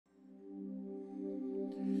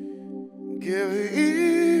Give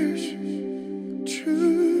ears to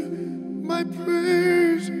my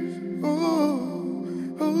praise, oh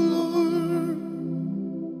Lord.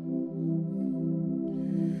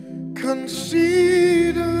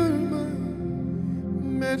 Consider my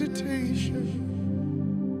meditation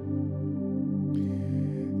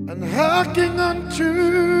and hearken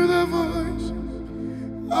unto the voice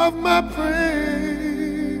of my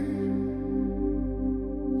prayer,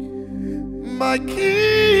 my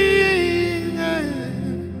King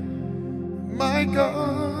and my God.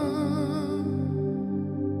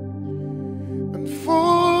 And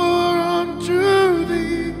for unto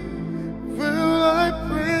thee will I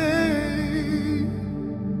pray,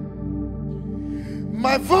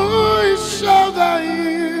 my voice shall thou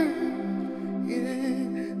hear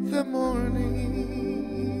in the morning.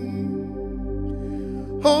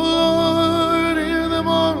 Oh Lord, in the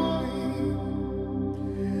morning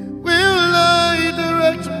will I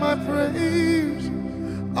direct my praise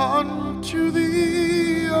unto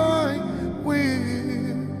thee. I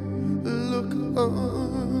will look up.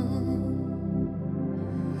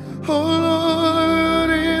 Oh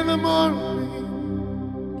Lord, in the morning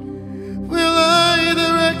will I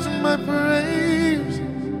direct my praise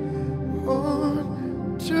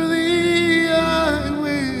unto thee. I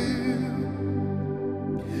will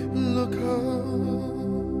look up.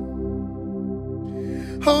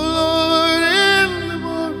 Oh Lord, in the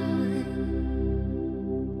morning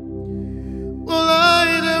will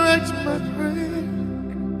I direct my praise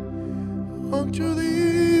unto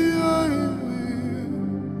thee. I will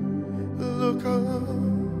look up.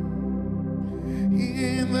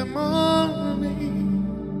 In the morning,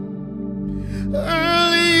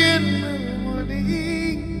 early in the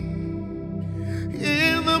morning,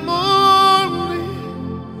 in the morning,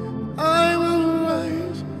 I will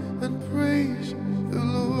rise and praise the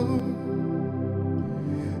Lord.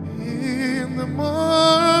 In the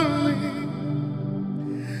morning,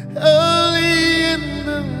 early in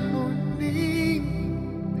the morning,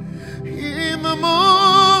 in the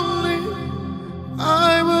morning,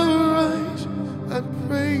 I will rise and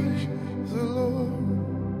praise the Lord.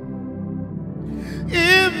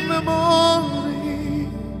 In the morning,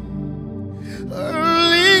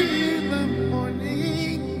 early in the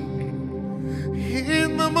morning,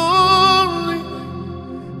 in the morning,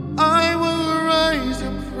 I will rise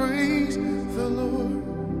and praise the Lord.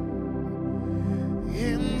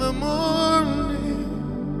 In the morning,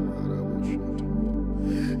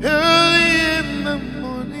 early in the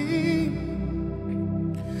morning,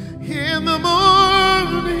 in the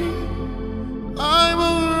morning, I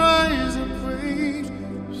will rise and praise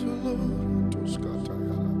the Lord.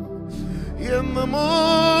 In the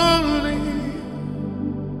morning,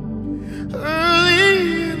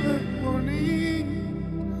 early in the morning,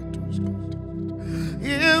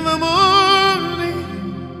 in the morning,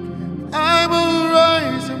 I will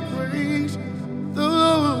rise and praise the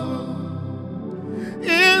Lord.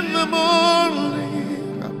 In the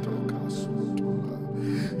morning,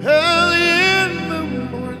 early in the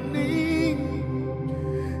morning,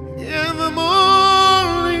 in the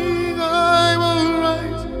morning, I will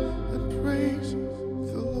rise and praise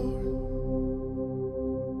the Lord.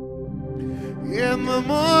 In the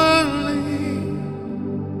morning,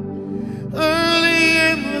 early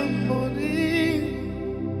in the morning,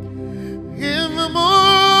 in the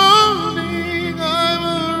morning, I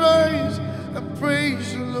will rise and praise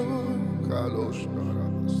the Lord.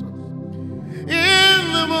 In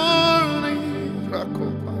the morning,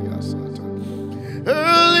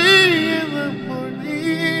 early in the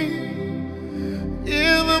morning,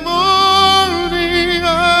 in the morning,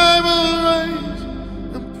 I will rise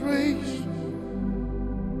and praise.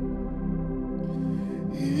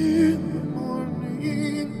 In the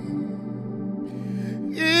morning,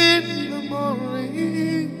 in the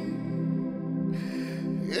morning,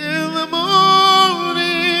 in the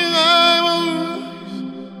morning, I will rise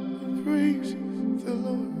and praise the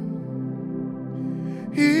Lord.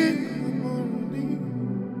 In the morning,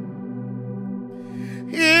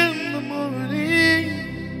 in the morning,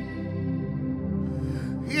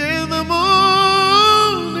 in the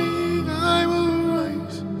morning, I will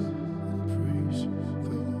rise and praise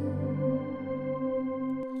the Lord.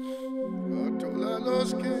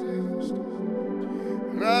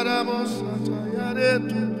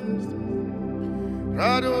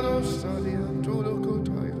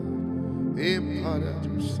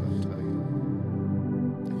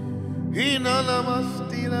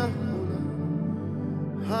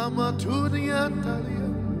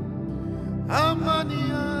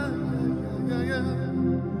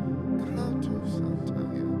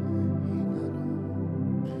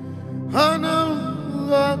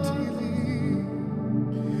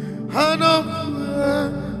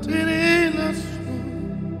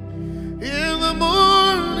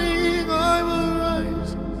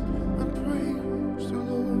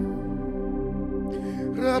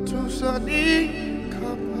 Ratusani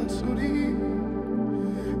kapasuri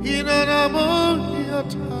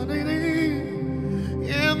inanamoyatani.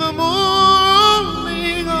 In the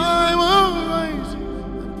morning I will rise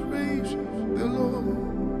and praise the Lord.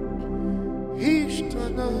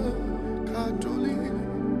 Ishtana katuli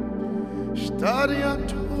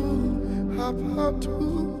stariatu hapatu.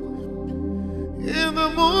 In the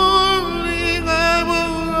morning